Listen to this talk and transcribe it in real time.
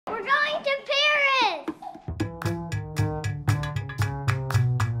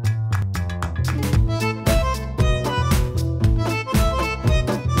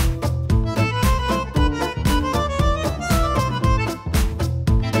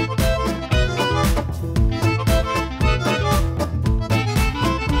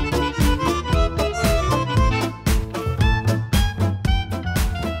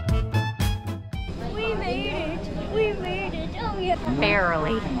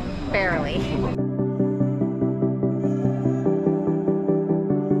Barely.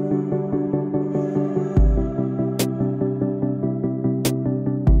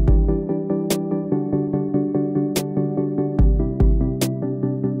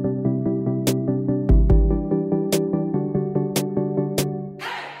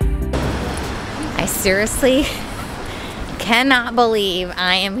 I seriously cannot believe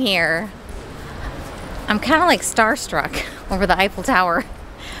I am here. I'm kind of like starstruck over the Eiffel Tower.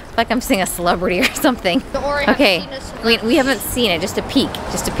 Like I'm seeing a celebrity or something. Okay, we haven't seen it, just a peek,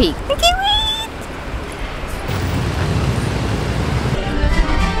 just a peek. I can't wait!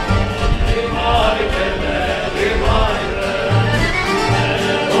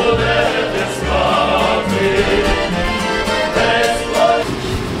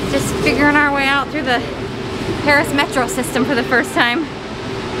 Just figuring our way out through the Paris metro system for the first time. I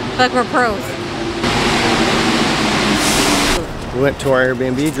feel like we're pros. We went to our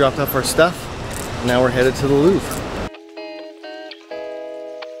Airbnb, dropped off our stuff, and now we're headed to the Louvre.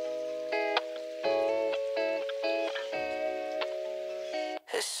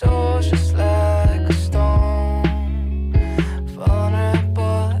 His soul's just like a stone,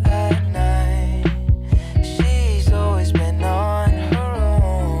 vulnerable at night. She's always been on her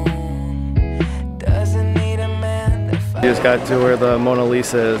own, doesn't need a man to fight. We just got to where the Mona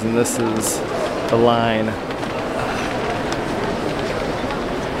Lisa is, and this is the line.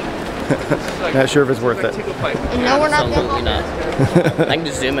 Not sure if it's worth it. No, we're not. Absolutely not. I can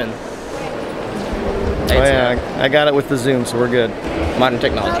just zoom in. Oh yeah, I got it with the zoom, so we're good. Modern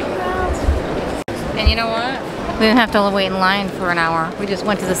technology. And you know what? We didn't have to wait in line for an hour. We just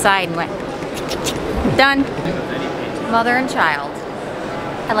went to the side and went, done. Mother and child.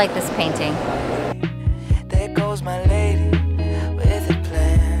 I like this painting. There goes my lady with her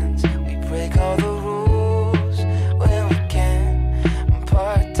plans. We break all the rules when we can. I'm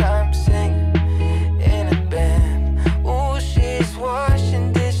part-time singer in a band. Ooh, she's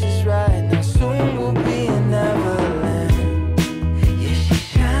washing dishes right now. Soon we'll be in Neverland. Yeah, she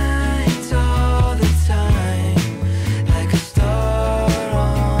shines all the time like a star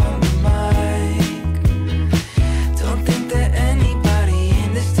on the mic. Don't think that anybody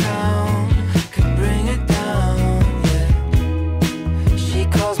in this town can bring it down, yeah. She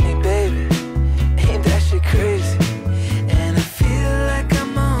calls me baby, ain't that shit crazy? And I feel like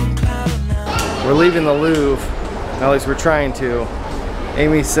I'm on cloud nine. We're leaving the Louvre, at least we're trying to.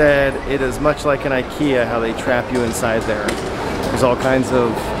 Amy said it is much like an IKEA, how they trap you inside there. There's all kinds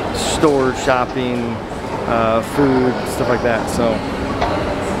of stores, shopping, food, stuff like that. So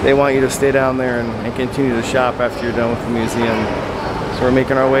they want you to stay down there and continue to shop after you're done with the museum. So we're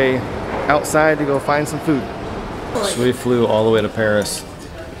making our way outside to go find some food. So we flew all the way to Paris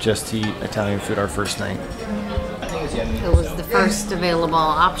just to eat Italian food our first night. It was the first available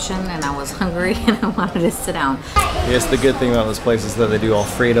option and I was hungry and I wanted to sit down. Yes, the good thing about this place is that they do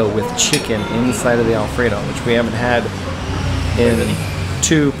Alfredo with chicken inside of the Alfredo, which we haven't had in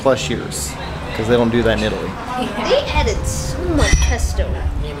 2+ years because they don't do that in Italy. They added so much pesto.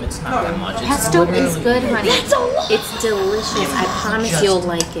 It's not that much. Pesto is good, honey. That's a lot. It's delicious. I promise you'll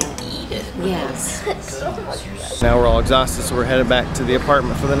like it. Eat it. Yes. So much pesto. Now we're all exhausted, so we're headed back to the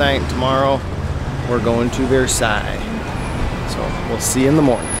apartment for the night. Tomorrow, we're going to Versailles. So we'll see you in the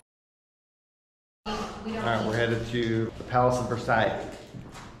morning. Alright, we're headed to the Palace of Versailles.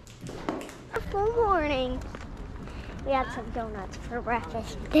 Good morning. We had some donuts for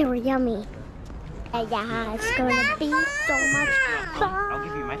breakfast. They were yummy. Yeah, it's gonna be so much fun. I'll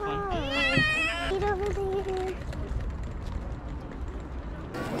give you my phone. Eat over there.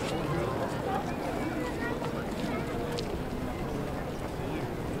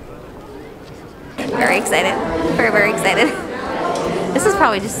 Very excited. Very, very excited. This is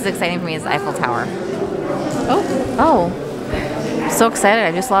probably just as exciting for me as the Eiffel Tower. Oh. So excited,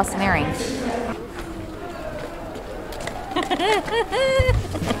 I just lost an earring.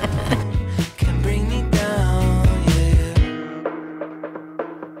 Can bring me down, yeah.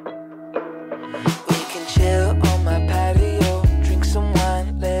 We can chill on my patio, drink some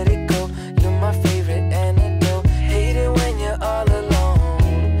wine, let it go. You're my favorite antidote. Hate it when you're all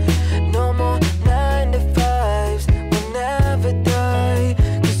alone. No more 9 to 5s, we'll never die.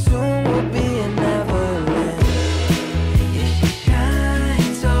 'Cause soon we'll be in Neverland. Yeah, she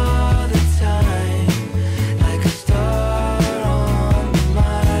shines all the time like a star on the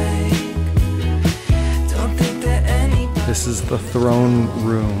mic. Don't think that anybody This is the throne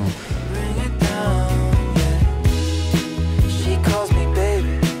room. bring it down, yeah. She calls me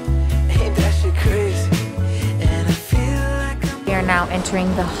baby, ain't that shit crazy? And I feel like I'm We are now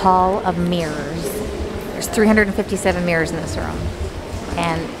entering the Hall of Mirrors. There's 357 mirrors in this room.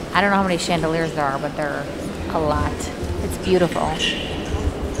 And I don't know how many chandeliers there are, but there are a lot. It's beautiful.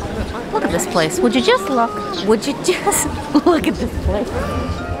 Look at this place. Would you just look? Would you just look at this place?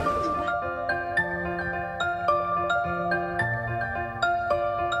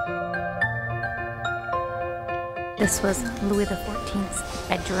 This was Louis XIV's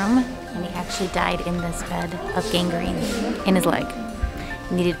bedroom, and he actually died in this bed of gangrene in his leg.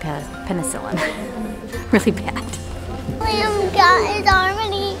 He needed penicillin. Really bad. Liam got his arm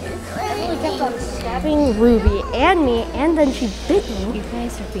and he kept on stabbing Ruby and me, and then she bit me. You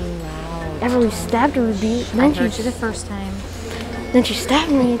guys are being loud. After we stabbed Ruby, then I heard you the first time. Then she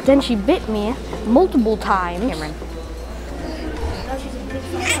stabbed me, then she bit me multiple times. Cameron.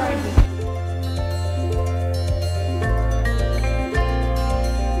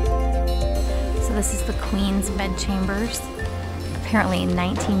 So this is the Queen's bedchambers. Apparently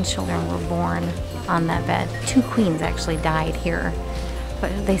 19 children were born on that bed. 2 queens actually died here.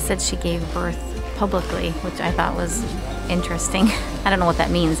 But they said she gave birth publicly, which I thought was interesting. I don't know what that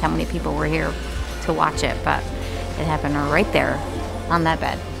means, how many people were here to watch it, but it happened right there on that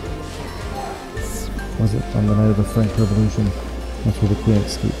bed. Was it on the night of the French Revolution? That's where the Queen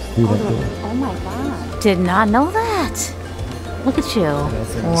escaped through that door. Oh my God. Did not know that. Look at you.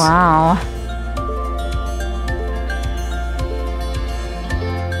 Wow.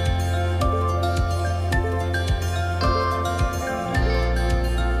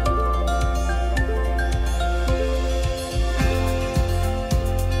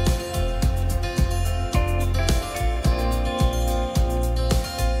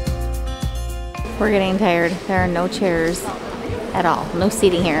 We're getting tired. There are no chairs at all. No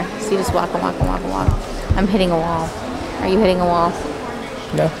seating here. So you just walk and walk and walk and walk. I'm hitting a wall. Are you hitting a wall?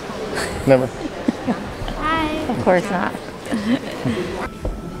 No, never. Of course not.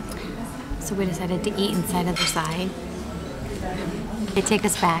 So we decided to eat inside of Versailles. They take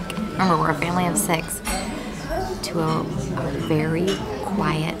us back. Remember, we're a family of 6 to a very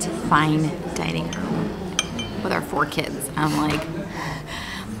quiet, fine dining room with our 4 kids. I'm like,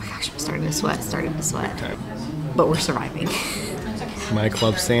 I'm starting to sweat, but we're surviving. My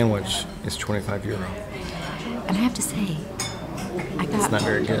club sandwich is €25. And I have to say, I got It's not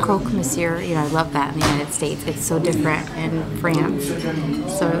very good. croque monsieur. You know, I love that in the United States. It's so different in France.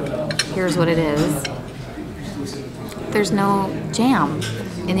 So here's what it is. There's no jam.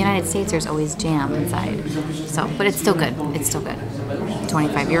 In the United States, there's always jam inside. So, but it's still good. It's still good.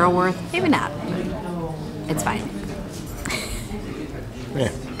 €25 worth, maybe not. It's fine. Yeah,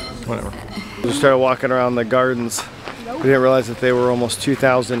 whatever. We just started walking around the gardens. We didn't realize that they were almost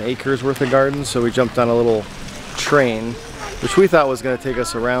 2,000 acres worth of gardens, so we jumped on a little train, which we thought was going to take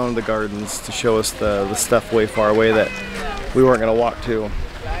us around the gardens to show us the stuff way far away that we weren't going to walk to.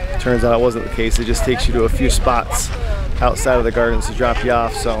 Turns out it wasn't the case. It just takes you to a few spots outside of the gardens to drop you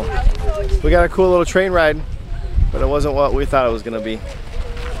off. So we got a cool little train ride, but it wasn't what we thought it was going to be.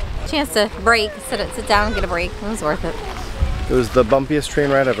 Chance to break, sit down and get a break. It was worth it. It was the bumpiest train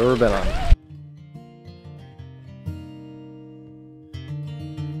ride I've ever been on.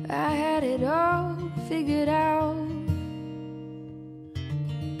 I had it all figured out.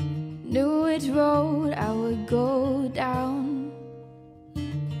 Knew which road I would go down.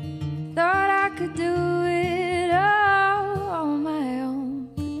 Thought I could do it all on my own.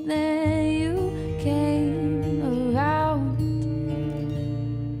 But then you came around.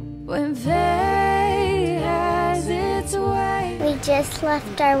 When fate has its way. We just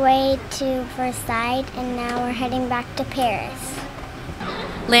left our way to Versailles and now we're heading back to Paris.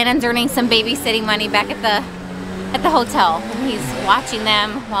 Landon's earning some babysitting money back at the hotel. He's watching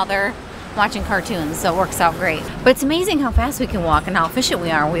them while they're watching cartoons, so it works out great. But it's amazing how fast we can walk and how efficient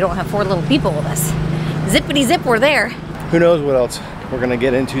we are. We don't have 4 little people with us. Zippity zip, we're there. Who knows what else we're gonna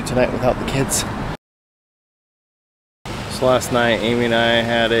get into tonight without the kids. So last night, Amy and I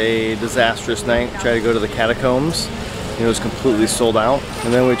had a disastrous night. Tried to go to the catacombs. It was completely sold out.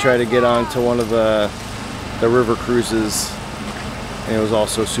 And then we tried to get onto one of the river cruises, and it was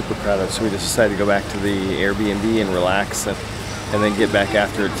also super crowded. So we just decided to go back to the Airbnb and relax and then get back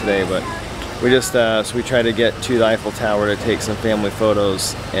after it today. But we just, so we tried to get to the Eiffel Tower to take some family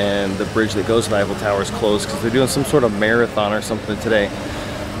photos, and the bridge that goes to the Eiffel Tower is closed because they're doing some sort of marathon or something today.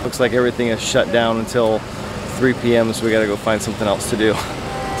 Looks like everything is shut down until 3 p.m. so we gotta go find something else to do.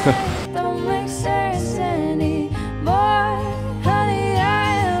 Don't make sense anymore. Honey,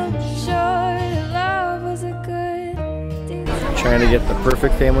 I am sure love was a good deal. Trying to get the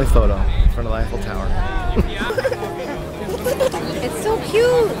perfect family photo in front of the Eiffel Tower. It's so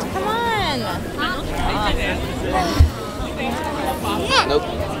cute. Come on. Nope.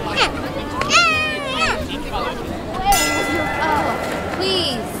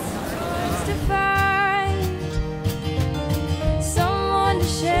 Please.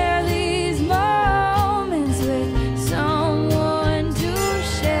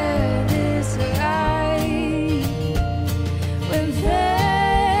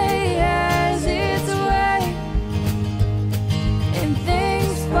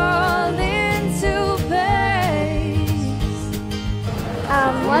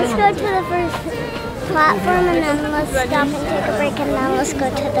 let's go to the first platform and then let's stop and take a break and then let's go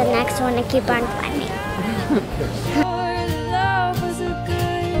to the next one and keep on climbing.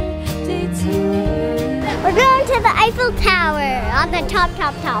 We're going to the Eiffel Tower on the top. All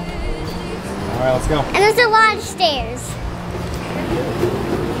right, let's go. And there's a lot of stairs.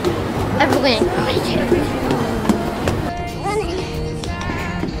 Evelyn.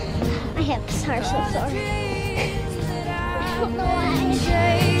 My hips are so sore. I don't know why.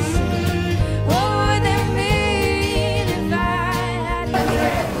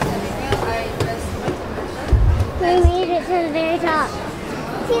 We made it to the very top.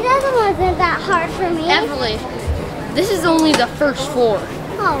 See, that wasn't that hard for me. Evelyn, this is only the first floor.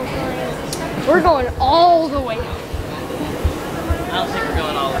 Oh, boy. We're going all the way up. I don't think we're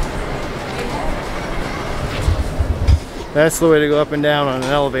going all the way. That's the way to go up and down on an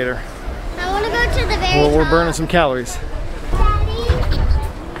elevator. I want to go to the very Well, top. we're burning some calories. Daddy.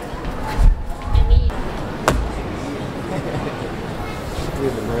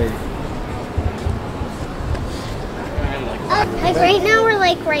 Like right now we're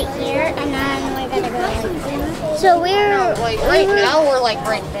like right here and then we're gonna go like so we're Like right now, we're like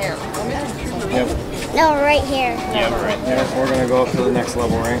right there. Yep. no right here. Yeah, right there. We're gonna go up to the next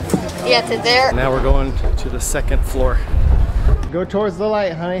level, right? Yeah, to there. Now we're going to the second floor. Go towards the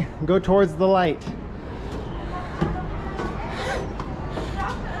light, honey. Go towards the light.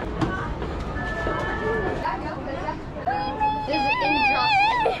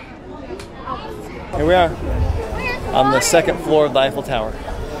 Here we are on the second floor of the Eiffel Tower.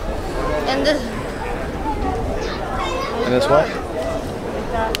 And this. And this what?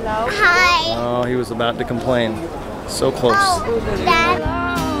 Hi. Oh, he was about to complain. So close. Oh, Dad.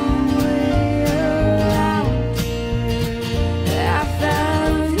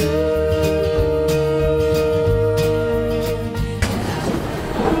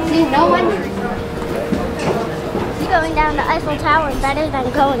 See, no one. Going down the Eiffel Tower is better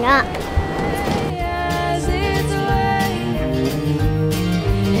than going up.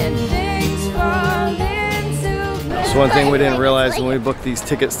 So one thing we didn't realize when we booked these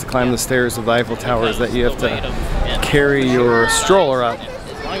tickets to climb the stairs of the Eiffel Tower is that you have to carry your stroller up.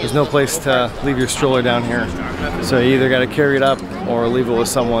 There's no place to leave your stroller down here. So you either got to carry it up or leave it with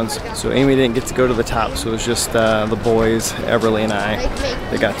someone's. So Amy didn't get to go to the top, so it was just the boys, Everly and I,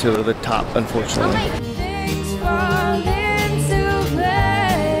 that got to the top, unfortunately.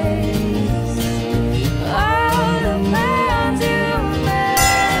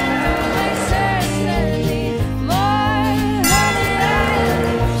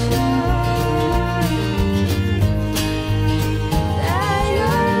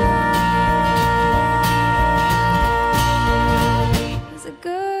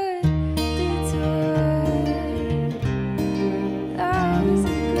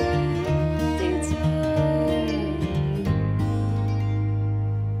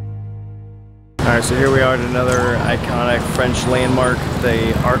 Alright, so here we are at another iconic French landmark,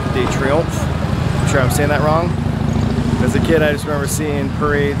 the Arc de Triomphe. I'm sure I'm saying that wrong. As a kid, I just remember seeing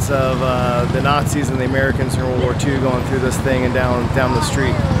parades of the Nazis and the Americans in World War II going through this thing and down the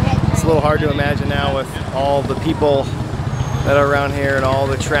street. It's a little hard to imagine now with all the people that are around here and all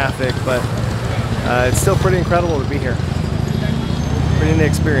the traffic, but it's still pretty incredible to be here. Pretty neat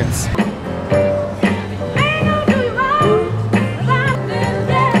experience.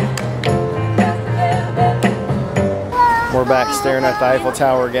 We're back staring at the Eiffel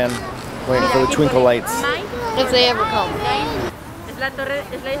Tower again, waiting for the twinkle lights. If they ever come.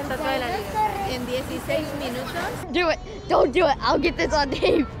 Do it. Don't do it. I'll get this on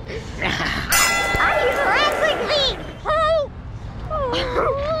tape. Are you practically? Oh!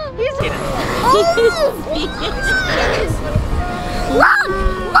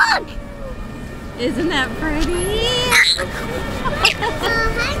 Look! Isn't that pretty?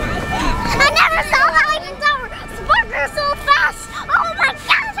 I never saw the Eiffel Tower sparkle so fast! Oh my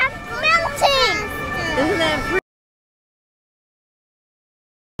gosh, I'm melting! Isn't that pretty?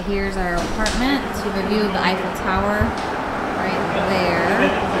 Here's our apartment. So you have a view of the Eiffel Tower right there.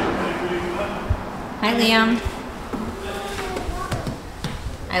 Hi, Liam.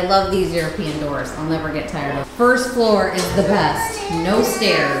 I love these European doors. I'll never get tired of. First floor is the best. No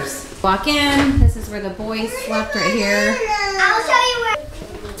stairs. Walk in. This is where the boys slept right here. I'll show you where.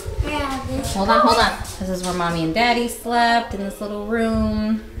 Hold on. This is where Mommy and Daddy slept in this little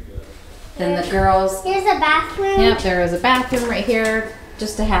room. Then the girls. Here's a bathroom. Yep, there was a bathroom right here.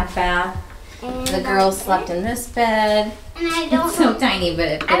 Just a half bath. And The girls slept in this bed. And I don't It's so tiny, but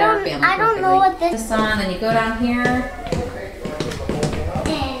it fit our family I don't know what perfectly. This on, then you go down here.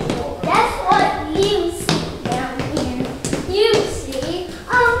 And that's what you see down here. You see a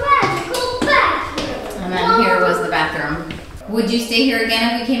Would you stay here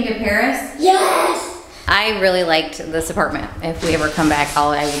again if we came to Paris? Yes! I really liked this apartment. If we ever come back,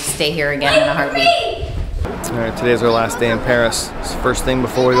 I would stay here again in a heartbeat. All right, today's our last day in Paris. So first thing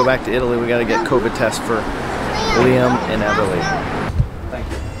before we go back to Italy, we got to get COVID tests for Liam and Everly. Thank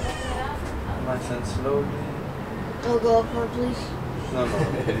you. Nice and slowly. Don't go up more, please. No,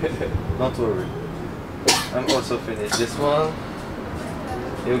 not worry. I'm also finished. This one.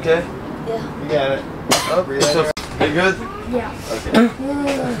 You okay? Yeah. You got it. Oh, breathe out. You good? Yeah. Okay.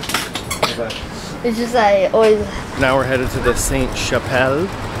 Bye. It's just I always... Now we're headed to the Saint Chapelle,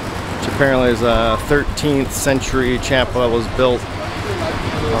 which apparently is a 13th century chapel that was built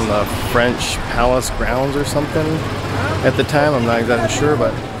on the French palace grounds or something at the time. I'm not exactly sure,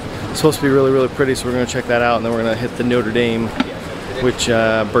 but it's supposed to be really, really pretty, so we're going to check that out, and then we're going to hit the Notre Dame, which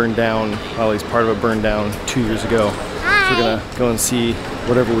burned down, well, at least part of it burned down 2 years ago. So we're going to go and see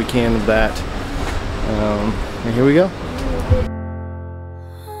whatever we can of that. And here we go.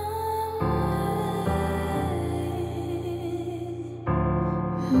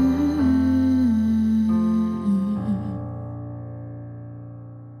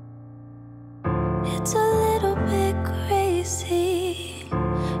 It's a little bit crazy.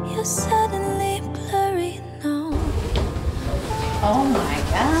 You're suddenly blurry now. Oh my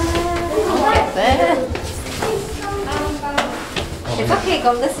God. Look at this. It's okay, go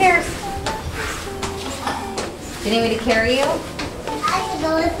up the stairs. Do you need me to carry you? I can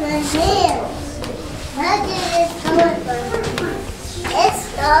go with my heels. How did it go with my... It's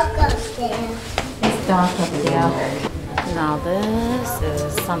dark upstairs. It's dark up there. Now this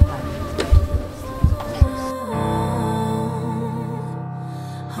is something.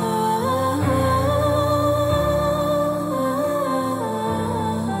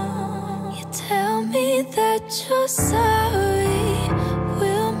 You tell me that you're sorry.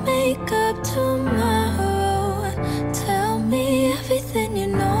 We'll make up tomorrow. Tell me everything you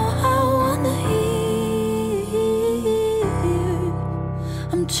know I wanna hear.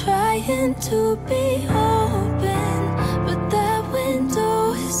 I'm trying to be open, but that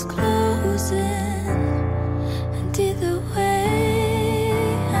window is closing. And either way,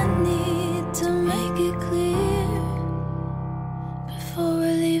 I need to make it clear before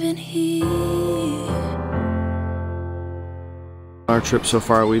we're leaving here. On our trip so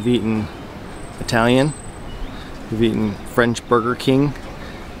far, we've eaten Italian, we've eaten French Burger King,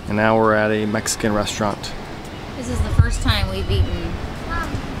 and now we're at a Mexican restaurant. This is the first time we've eaten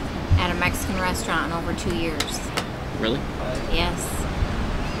at a Mexican restaurant in over 2 years. Really? Yes.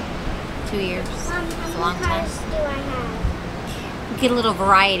 2 years. It's a long time. Do I have? We get a little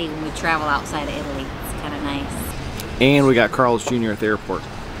variety when we travel outside of Italy. It's kind of nice. And we got Carl's Jr. at the airport.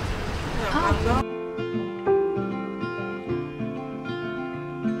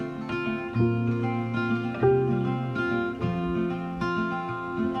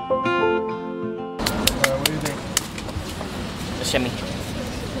 What do you think? The shimmy.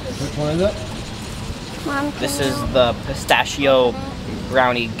 Which one is it? Mom, This is the pistachio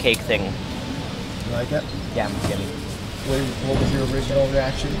brownie cake thing. You like it? Yeah, I'm kidding. What was your original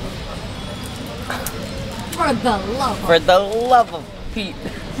reaction? For the love For the love of Pete.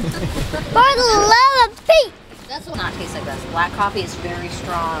 for the love of Pete! That's what not taste like this. Black coffee is very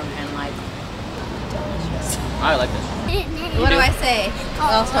strong and like delicious. I like this. What do I say?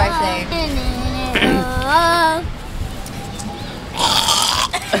 What else do I say?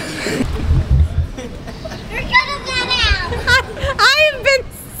 You're gonna get out! I have been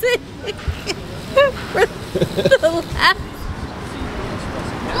sick for the last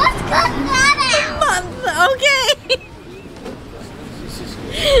Let's cut that out! month. Okay.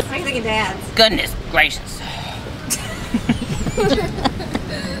 I can think of Dad's. Goodness gracious.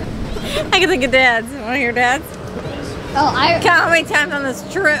 I can think of Dad's. Want to hear Dad's? Oh, Count how many times on this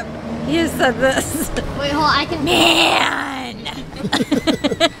trip you said this. wait, hold on. I can. Man.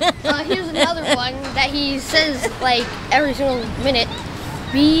 Here's another one that he says like every single minute.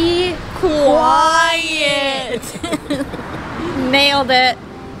 Be Quiet. Nailed it.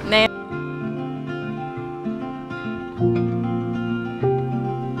 Nailed.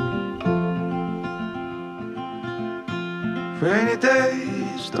 Rainy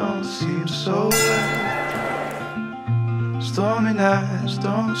days don't seem so bad. Stormy nights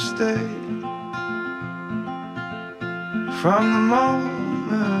don't stay. From the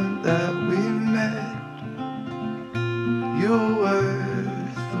moment that we met, you were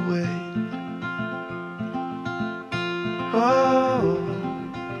worth the wait. Oh,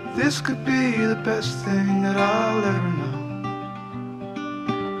 this could be the best thing that I'll ever know.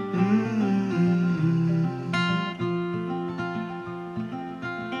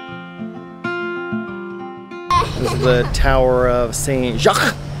 This is the Tower of Saint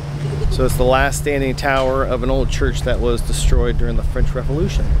Jacques. So it's the last standing tower of an old church that was destroyed during the French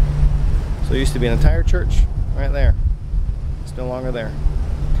Revolution. So it used to be an entire church right there. It's no longer there.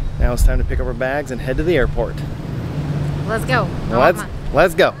 Now it's time to pick up our bags and head to the airport. Let's go.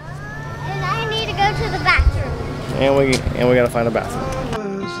 Let's go. And I need to go to the bathroom. And we gotta find a bathroom.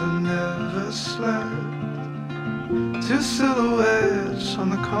 Two silhouettes on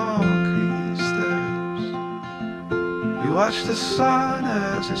the concrete steps. We watched the sun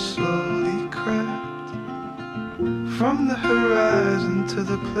as it slowly crept from the horizon to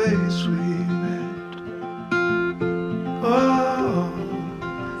the place we met. Oh,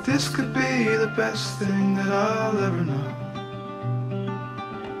 this could be the best thing that I'll ever know.